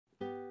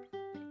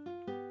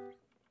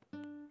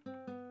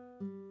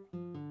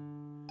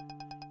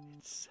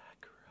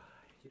Sakurai.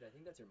 Dude, I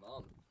think that's your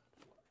mom.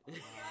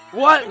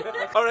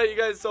 What? All right, you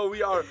guys. So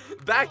we are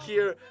back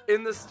here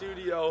in the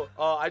studio.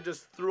 I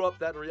just threw up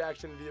that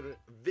reaction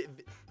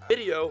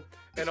video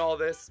and all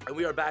this, and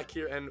we are back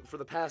here. And for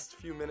the past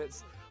few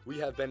minutes, we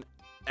have been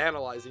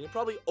analyzing and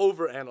probably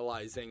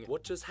over-analyzing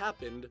what just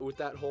happened with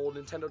that whole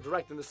Nintendo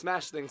Direct and the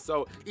Smash thing.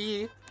 So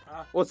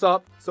what's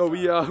up? So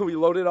we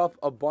loaded up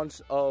a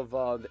bunch of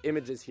the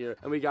images here,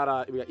 and we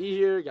got E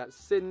here, we got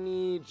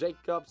Sydney,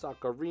 Jacob,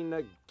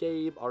 Sakurina,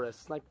 Gabe, RS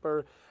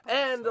Sniper,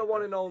 and the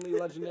one and only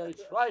legendary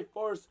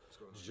Triforce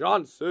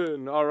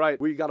Johnson. All right,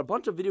 we got a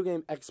bunch of video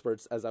game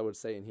experts, as I would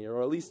say in here,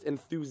 or at least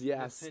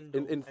enthusiasts.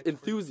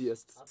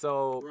 Enthusiasts.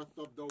 So Breath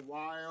of the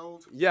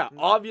Wild. yeah,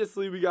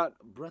 obviously we got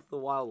Breath of the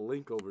Wild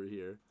Link over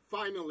here.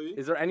 Finally.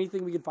 Is there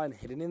anything we can find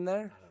hidden in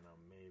there? I don't know,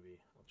 maybe.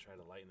 I'll try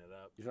to lighten it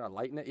up. You're trying to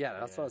lighten it? Yeah,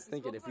 that's what I was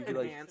thinking. If we could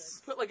like,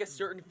 Put like a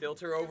certain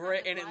filter over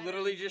it, and it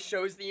literally just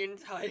shows the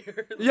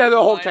entire. yeah, the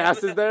whole line.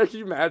 cast is there. Can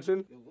you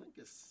imagine? Yo, Link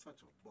is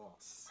such a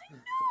boss.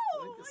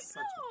 Link is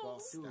such a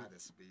boss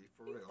status, B,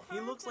 for real. He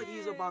looks like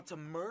he's about to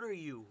murder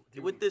you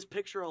with this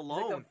picture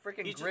alone. He's like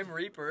a freaking Grim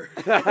Reaper.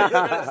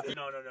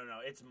 No.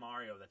 It's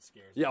Mario that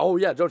scares me. Yeah. Oh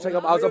yeah. Don't check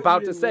out. I was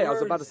about to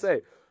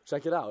say.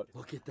 Check it out.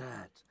 Look at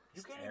that.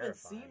 You can't even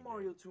see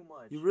Mario too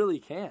much. You really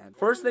can.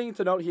 First thing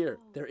to note here: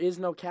 there is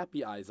no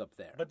Cappy eyes up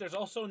there. But there's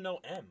also no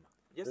M.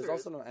 Yes, There's there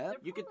also is. no M.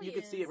 You could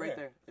see it right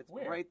there. It's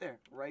Where? right there,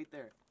 right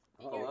there.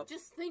 Oh,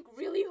 Just think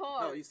really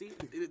hard. No, you see,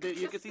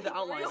 you can see the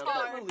outline of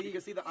hard. it. You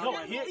can see the No,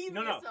 outline.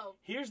 yourself.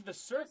 Here's the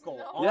circle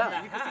No. on Yeah.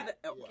 the You can see hat.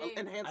 the Okay.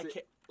 enhance I it.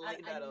 can't-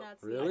 Lighten I that do up.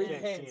 not see Really? I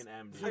that. can't see an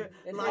M, dude.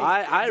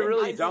 I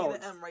really I see don't.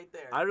 the M right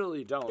there. I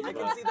really don't. I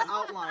bro. can see the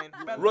outline.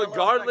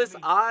 Regardless,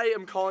 I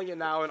am calling it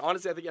now, and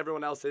honestly, I think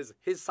everyone else is.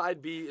 His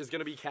side B is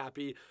gonna be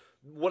Cappy.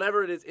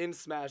 Whatever it is in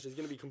Smash is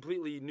gonna be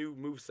completely new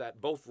moveset,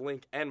 both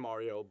Link and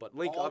Mario. But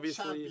Link, All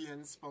obviously.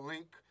 champions for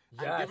Link.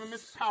 Yes. And give him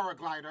his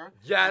paraglider.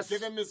 Yes. And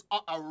give him his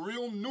a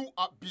real new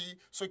up B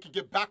so he can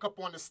get back up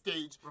on the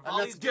stage. And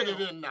let's Rivali's get it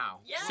jail. in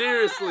now. Yeah.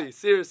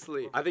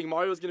 Seriously. I think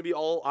Mario is gonna be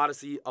all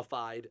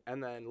Odyssey-ified,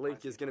 and then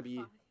Link is gonna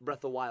be Breath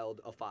of the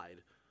Wild-ified.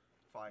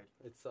 Fine.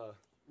 It's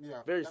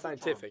Yeah, very that's a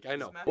scientific. I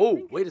know. Smash Oh,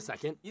 Link. wait a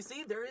second. You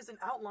see, there is an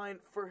outline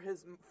for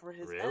his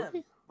Really?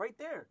 M right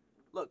there.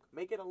 Look,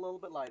 make it a little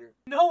bit lighter.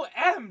 No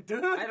M,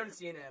 dude. I don't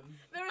see an M.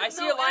 There is I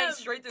see no a line M.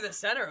 straight through the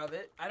center of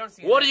it. I don't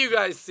see. What an do M. you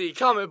guys see?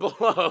 Comment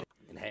below.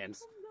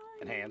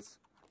 Enhance.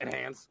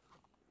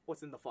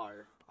 What's in the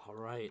fire? All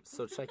right,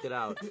 so check it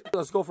out.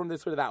 Let's go from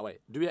this way to that way.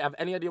 Do we have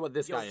any idea what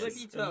this guy is?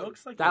 Flippy It Toad.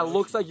 looks like That Yoshi.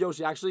 looks like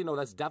Yoshi. Actually, no,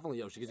 that's definitely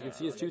Yoshi because you can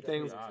see his two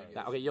things.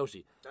 yeah. Okay,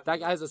 Yoshi. That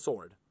guy has a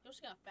sword. Yoshi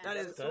got fat. That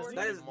is Does he?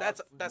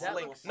 that's That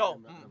Link. looks- No,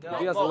 You think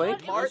that's a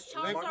Link? Link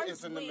Charizard's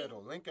is in the Link.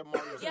 middle. Link and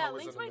Mario is Yeah,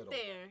 always Link's in the right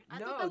middle. there. I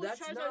No, thought that was that's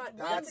Charizard's not- Link.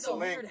 That's a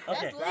Link. weird That's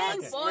head.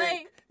 Link, boy.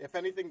 Link. If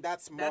anything,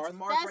 that's Marth. That's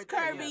Marth That's right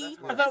there. Kirby. Yeah,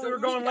 I that's thought we were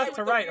Marth. going left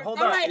to right. Hold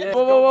All up. right.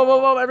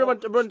 Whoa,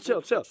 everyone,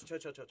 chill. Chill.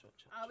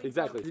 I'll be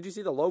Exactly. Did you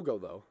see the logo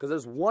though? Because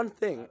there's one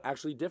thing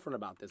actually different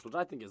about this, which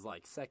I think is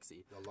like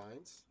sexy. The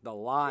lines. The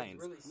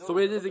lines. really- So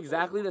it is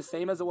exactly the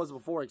same as it was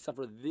before, except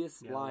for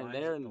this Yeah, line the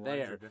there lines- and the lines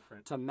there are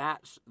different. to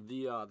match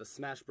the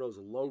Smash Bros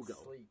logo.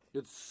 sleek.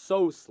 It's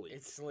so sleek.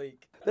 It's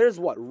sleek. There's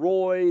what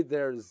Roy.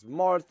 There's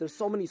Marth. There's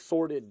so many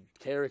sorted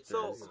characters.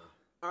 So,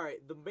 all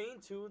right, the main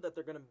two that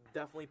they're gonna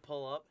definitely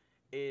pull up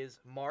is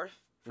Marth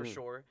for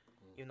sure.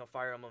 Even though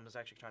Fire Emblem is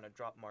actually trying to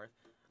drop Marth.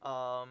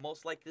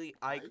 Most likely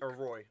Ike or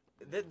Roy.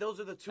 Those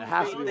are the two It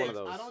has main to be one things.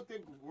 of those. I don't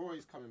think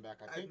Roy's coming back.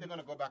 I think they're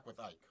gonna go back with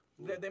Ike.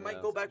 They might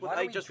Yeah. go back with Why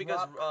don't Ike we just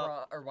because.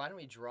 drop or why don't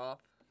we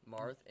drop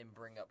Marth and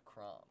bring up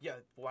Chrom? Yeah,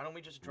 why don't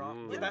we just drop?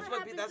 Mm. Yeah, that's Whatever what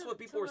happened that's to- what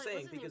people were like, saying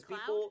wasn't it because Cloud?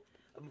 people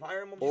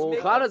Fire Emblem. Oh, make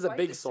Cloud the has a fight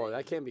big the sword. same.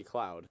 That can't be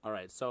Cloud. All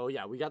right, so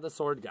yeah, we got the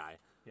sword guy.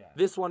 Yeah.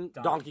 This one,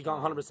 Donkey Donkey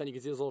Kong, Kong. 100%. You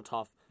can see it's a little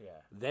tough. Yeah.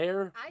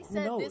 There, I who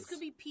said knows? this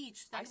could be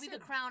Peach. That I could be the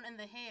said- crown and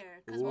the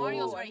hair. Because Ooh.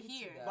 Mario's I right can see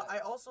here. that. But I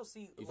also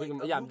see. You like,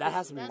 think- a yeah, Lucas- that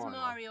has to be That's Mario.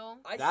 Mario.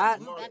 I That-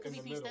 see Marth That could in be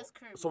the Peach. middle. That's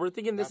Kirby. So we're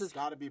thinking this That's is.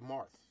 gotta be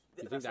Marth.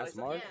 You think that's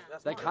what I Marth? said. Yeah.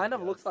 That's That Marth. kind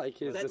of looks like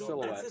his That's,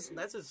 silhouette.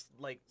 that's his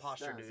like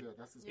posture, Stance, dude. yeah,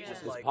 that's his Yeah. posture.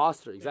 His like-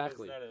 posture,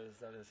 exactly. That is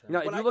him. Now,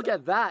 if But you I look thought-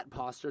 at that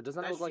posture,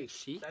 doesn't that That's look like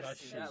Sheik. Sheik? That's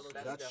Sheik. Sheik. That looks-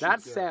 That's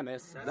That's Sheik, yeah.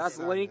 Samus. That's That's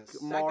Link, Samus.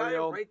 That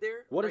Mario. guy right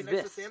there. What right is next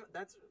to this? Sam,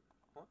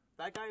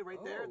 that guy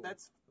right there. Oh.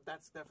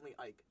 That's definitely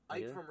Ike.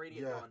 Ike Yeah. from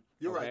Radiant Yeah, Dawn.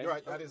 you're Okay. right. You're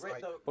right. That is Right,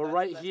 Ike. though, But that's-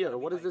 right that's here, gotta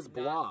be what is Ike. this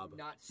blob?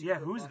 Not Yeah,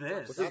 super who's buffed this? up.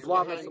 What's this That's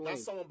blob behind- next to That's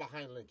Link? someone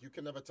behind Link. You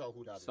can never tell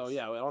who that is. So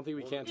yeah, I don't think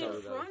we can tell In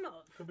you that. front of.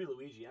 Could be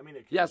Luigi. I mean,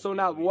 it could Yeah, just so be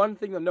now Luigi. one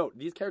thing to note,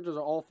 these characters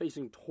are all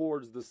facing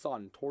towards the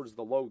sun, towards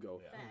the logo.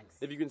 Yeah. Facts.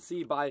 If you can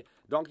see by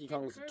Donkey And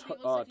Kong's Kirby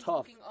looks like he's tuff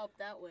looking up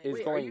that way. is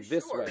Wait, are going you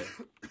this sure? way.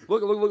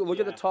 Look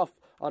at the Yeah. tuff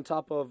on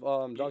top of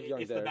Donkey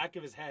Kong It's there. the back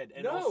of his head,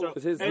 and No. also,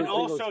 'Cause his and thing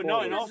goes also, no,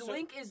 forward. and Because also,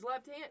 Link is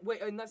left hand.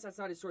 Wait, unless that's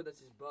not his sword, that's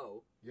his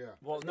bow. Yeah.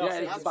 well, no, Yeah, so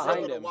it's That's behind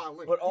Breath of the him. Wild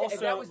Link. but Yeah, also,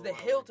 if that was the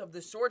hilt of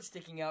the sword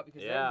sticking out,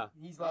 because Yeah.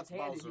 then he's That's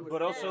left-handed. Bowser. he would-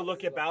 but also Yeah,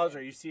 look he's at Bowser.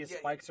 left-handed. You see his Yeah,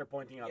 spikes are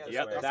pointing out yeah, this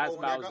Yep, way. that's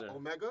Omega. Bowser.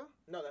 Omega?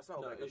 No, that's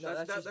not No, Omega. no,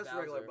 that's That's just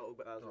regular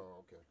Bowser. Bowser. Oh,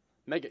 okay.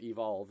 Mega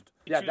Evolved.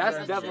 Yeah, Pikachu that's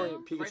is definitely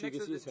Right Pikachu. next You to can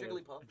see the his hand.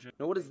 Jigglypuff.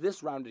 Now, what is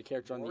this rounded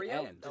character on the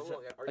Wario? end? Oh,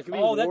 look, That could be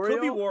Oh, that Wario.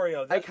 could be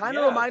Wario. It That, kind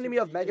of yeah. reminded me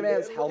of Mega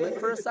Man's helmet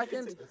for a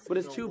second, but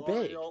it's either too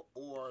big. Wario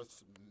or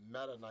it's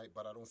Meta Knight,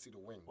 but I don't see the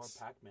wings. Or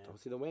Pac-Man. Don't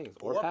see the wings.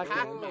 Or Or Pac-Man.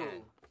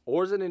 Pac-Man.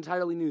 Or is it an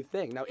entirely new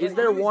thing? Now, is Wait,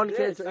 there who one this?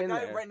 character That in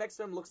guy there? right next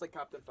to him looks like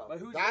Captain Falcon.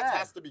 But who's That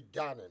has to be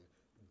Ganon.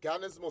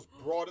 Ganon's the most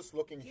broadest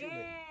looking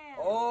human.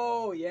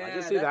 Oh yeah. I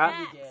can see that's that.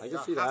 gonna be I Ganon.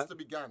 can see That has that. to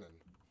be Ganon.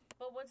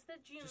 But what's the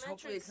Just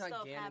hopefully geometric it's not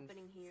stuff Ganon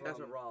happening here? That's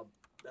a Rob.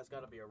 That's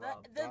gotta be a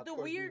Rob. That The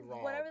could be weird,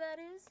 wrong. whatever that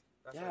is.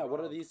 That's Yeah, a what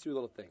are Rob. these two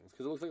little things?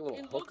 Because it looks like a little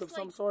It hook looks of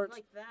some like, sort.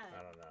 Like that.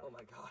 I don't know. Oh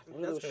my god. What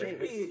are That's those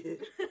creepy.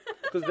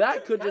 Because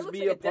that could That just looks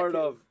be like a a part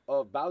Deku.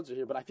 of Bowser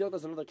here, but I feel like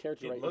there's another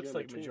character right It looks here.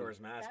 like in between. Majora's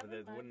Mask, but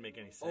it wouldn't make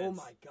any sense. Oh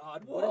my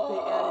god. What if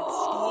they added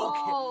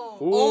Skull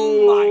Kid? Ooh.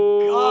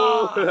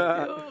 Oh my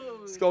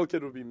god. Skull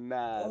Kid would be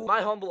mad.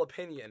 My humble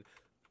opinion,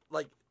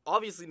 like,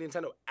 obviously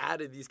Nintendo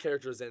added these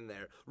characters in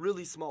there,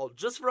 really small,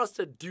 just for us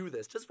to do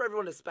this, just for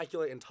everyone to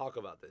speculate and talk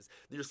about this.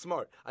 You're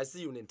smart. I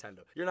see you, Nintendo.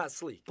 You're not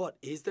sleek. But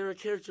is there a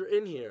character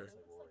in here?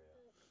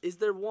 Is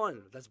there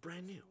one that's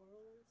brand new?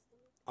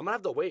 I'm gonna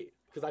have to wait,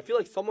 because I feel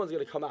like someone's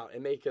gonna come out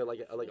and make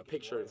a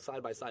picture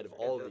side by side of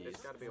all of these.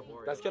 It's gotta be a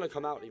Wario. That's gonna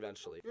come out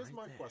eventually. Here's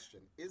my question: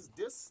 is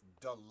this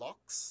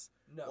deluxe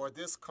No. or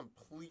this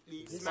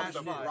completely Smash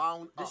from the 5.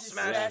 ground up? This is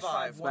Smash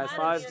 5. Smash How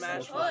 5, did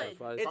Smash it 5, get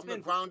 5. It's From the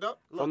been ground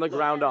up? From the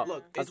ground up.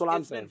 Look, That's what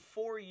I'm It's saying. been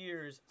 4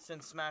 years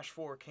since Smash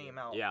 4 came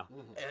out. Yeah.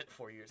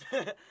 4 years.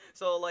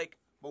 So like,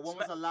 But when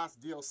was the last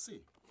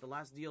DLC? the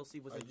last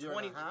DLC was A in year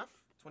and a half?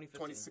 2015.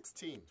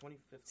 2016.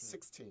 2015.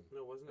 16.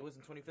 No, wasn't It was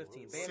in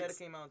 2015. Six- Bayonetta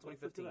came out in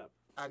 2015.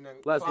 And then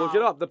Let's look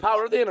it up. The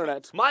power of the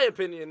internet. My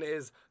opinion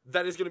is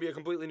that it's going to be a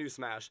completely new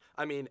Smash.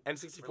 I mean,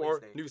 N64, Release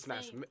date. new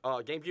Smash.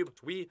 GameCube,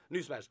 Wii,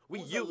 new Smash. Wii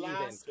Who's U, the even,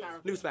 last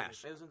character? new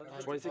Smash. It was in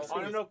 2016.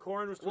 I don't know.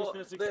 Corrin was Well,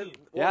 2016.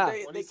 Yeah. they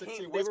 2016.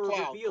 came. They Where's were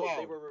Cloud? revealed.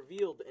 Cloud. They were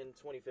revealed in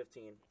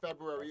 2015.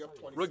 February of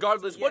 2016.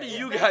 Regardless, what do Yeah,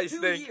 you yeah. guys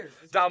 2 think years.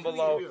 It's down been 2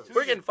 below? years.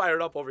 We're getting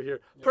fired up over here,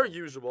 per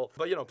usual.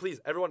 But, please,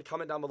 everyone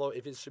comment down below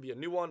if it should be a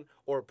new one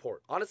or a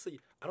port. Honestly,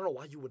 I don't know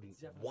why you wouldn't.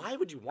 Why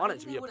would you want it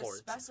to be a They port?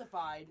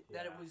 specified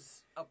that it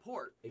was a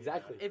port.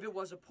 Exactly. If it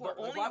was a port.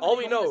 The Like, only- why would all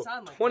they we make it know,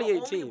 sound like 20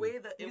 that? The only way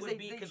that it Because would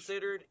be they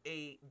considered a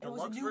It was a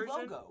deluxe new version.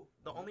 logo.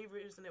 The only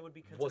reason it would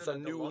be considered What's a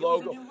new deluxe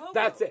logo? It's a new logo.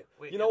 That's it.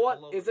 Wait, You know yeah, what?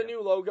 the logo, It's a yeah.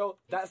 new logo.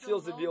 That It's the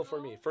seals the deal for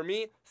logo me. For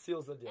me,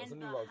 seals the deal. It's a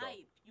And new the logo.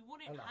 hype. You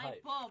wouldn't And the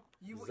hype hype. up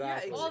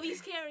Exactly. all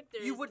these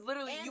characters. You would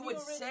literally, and you the would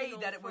say original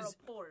that it for a was,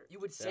 port. you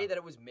would say Yeah. that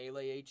it was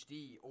Melee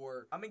HD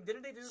or I mean,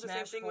 didn't they do the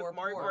Smash same thing 4 with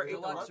Mario port, Kart 8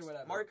 Deluxe Deluxe? or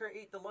whatever. Mario Kart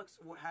 8 Deluxe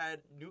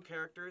had new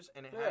characters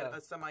and it had Yeah.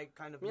 a semi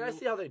kind of. I mean, I new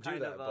see how they do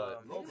kind that, of,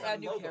 but- They didn't add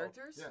new logo.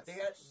 characters. Yes. They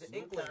had the New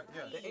Inkling. character,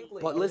 yes. The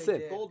Inkling. But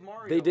listen, Gold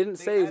Mario. they didn't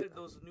say- added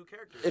those new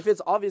characters. If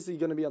it's obviously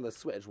going to be on the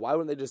Switch, why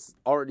wouldn't they just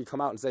already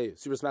come out and say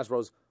Super Smash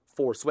Bros.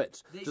 For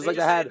Switch? Just like they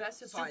just had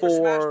specified Super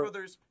Smash for.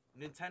 Brothers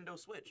Nintendo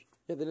Switch.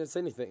 Yeah, they didn't say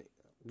anything.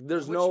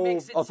 There's Which no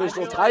makes it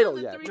official sound title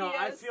like yet. the No,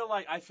 I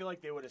 3DS. feel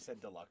like they would have said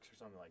deluxe or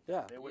something like that.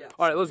 Yeah. They would've Yeah.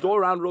 All right, said let's that. go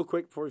around real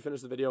quick before we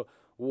finish the video.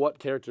 What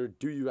character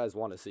do you guys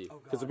want to see? Oh,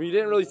 Because God. we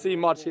didn't really see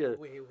much here.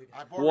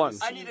 I've One. already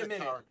I seen need the a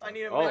minute. character. I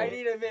need a Oh. minute. I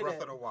need a minute.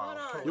 Breath of the Wild.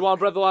 Hold on. You want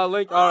Breath of the Wild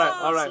Link? All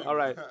right, all right, all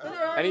right.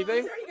 They're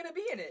Anything? already gonna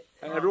be in it.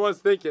 And everyone's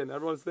thinking.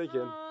 Everyone's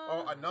thinking.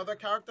 Oh, another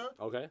character?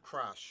 Okay.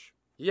 Crash.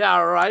 Yeah,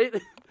 right.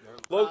 Yeah,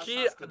 Low Crash key,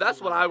 has to that's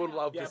be what one. I would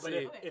love Yeah, to but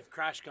see. if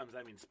Crash comes,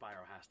 that means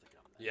Spyro has to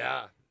come.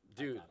 Yeah,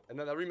 dude. And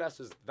then the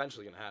remaster is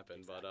eventually gonna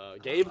happen.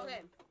 But Gabe.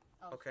 Okay.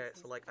 Oh, Okay,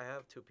 so like I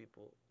have two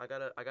people. I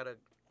gotta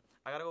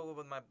go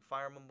with my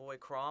fireman boy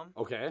Crom,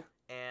 Okay.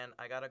 and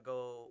I gotta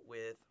go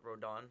with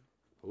Rodon.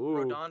 Ooh.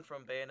 Rodon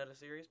from Bayonetta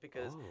series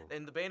because Oh.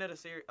 in the Bayonetta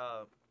series,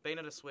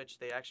 Bayonetta Switch,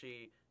 they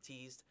actually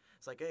teased.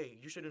 It's like, hey,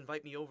 you should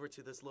invite me over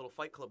to this little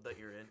fight club that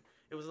you're in.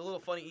 It was a little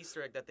funny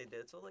Easter egg that they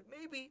did. So like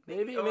Maybe.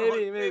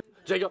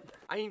 Jacob.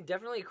 I mean,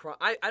 definitely Crom.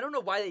 I don't know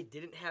why they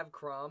didn't have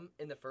Crom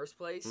in the first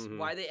place. Mhm.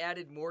 Why they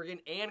added Morgan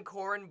and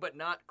Corrin, but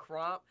not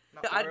Crom.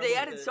 Not They Corrin,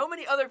 added but- so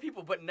many other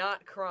people, but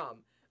not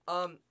Crom.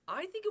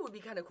 I think it would be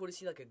kind of cool to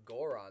see like a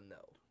Goron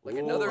though, like Ooh,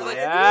 another like.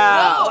 yeah.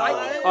 No,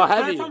 I think Oh,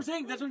 That's heavy. what I'm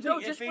saying. That's what I'm no,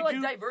 saying. just If for they like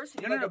do,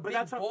 diversity, No, no, like no, a but big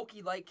that's what-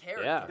 bulky like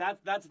character. Yeah.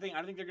 that's the thing. I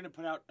don't think they're gonna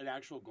put out an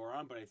actual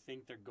Goron, but I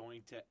think they're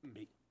going to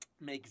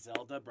make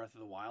Zelda Breath of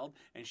the Wild,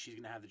 and she's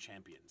gonna have the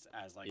champions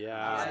as like. Yeah.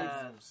 Yes.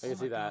 I can Oh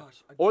see my that.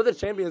 gosh. Or the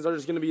champions are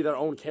just gonna be their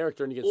own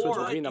character and you can switch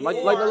Or- between them, or-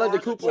 like the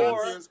the Koopas.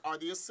 champions are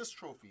the assist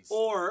trophies.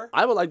 Or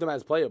I would like them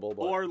as playable,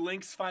 but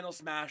Link's final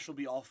smash will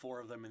be all four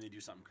of them, and they do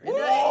something And crazy.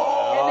 they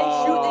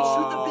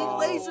shoot the big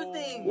laser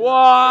thing.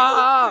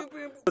 wow,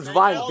 They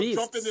Divine all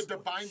jump in Beasts. the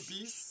Divine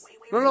Beasts.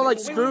 No, like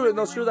screw it,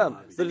 no, screw them.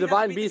 The Cynthia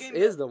Divine hasn't beat Beast the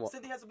game is yet. the one.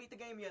 Cynthia hasn't beat the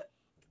game yet.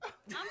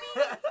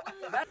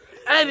 I mean,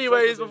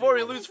 Anyways, before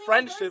we lose Wait,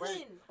 friendships.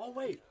 listen. Oh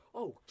wait.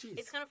 Oh jeez.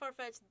 It's kind of far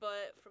fetched,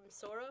 but from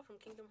Sora from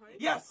Kingdom Hearts.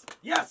 Yes.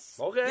 Yes.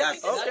 Okay.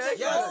 Yes. Okay. That's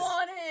Yes. what I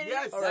wanted.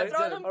 Yes. All right.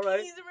 Throw them All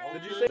right. keys around.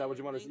 Did you say that? What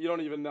you want to? You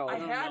don't even know. I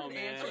don't had know, an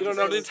man. answer. You don't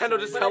know. to this, Nintendo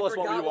just but tell I us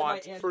what we forgot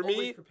want. my For me,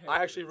 always prepared.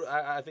 I actually,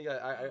 I think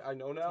I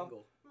know now.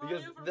 Tingle.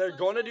 because Mario from they're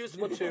going to do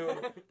Sunshine?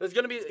 Splatoon. There's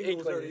going to be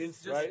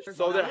Inklings, right? just-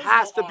 So there Mario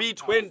has to or be arms?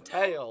 Twin They did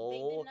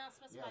Tail. not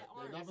specify Yeah,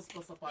 they never arms.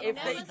 specified. If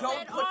Never they arms. don't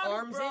said put arms,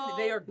 arms in, bro.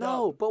 they are dumb.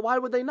 No, but why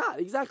would they not?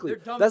 Exactly. They're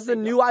dumb That's if the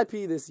they new IP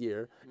this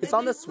year. It's Then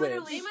on the they Switch.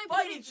 literally- They might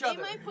Fight put it, each they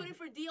other. might put it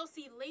for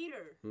DLC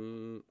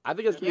later. I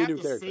think it's They gonna be a have new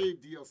to character.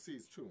 save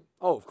DLCs too.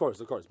 Oh, of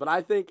course. But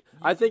I think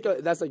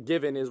that's a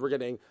given. Is we're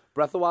getting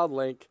Breath of the Wild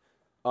Link,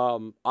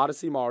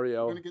 Odyssey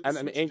Mario, We're gonna get and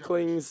the then Switch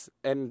Inklings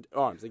and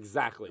Arms.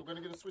 Exactly. We're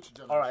gonna get a Switch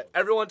generation. All right,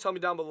 everyone, tell me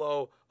down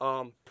below,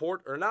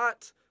 port or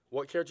not,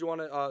 what character you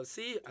want to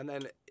see, and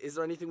then is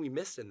there anything we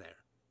missed in there?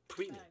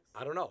 Tweet me.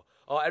 I don't know.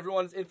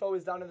 Everyone's info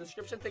is down in the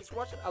description. Thanks for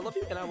watching. I love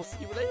you, and I will see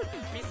you later.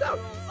 Peace out.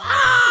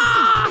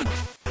 Ah!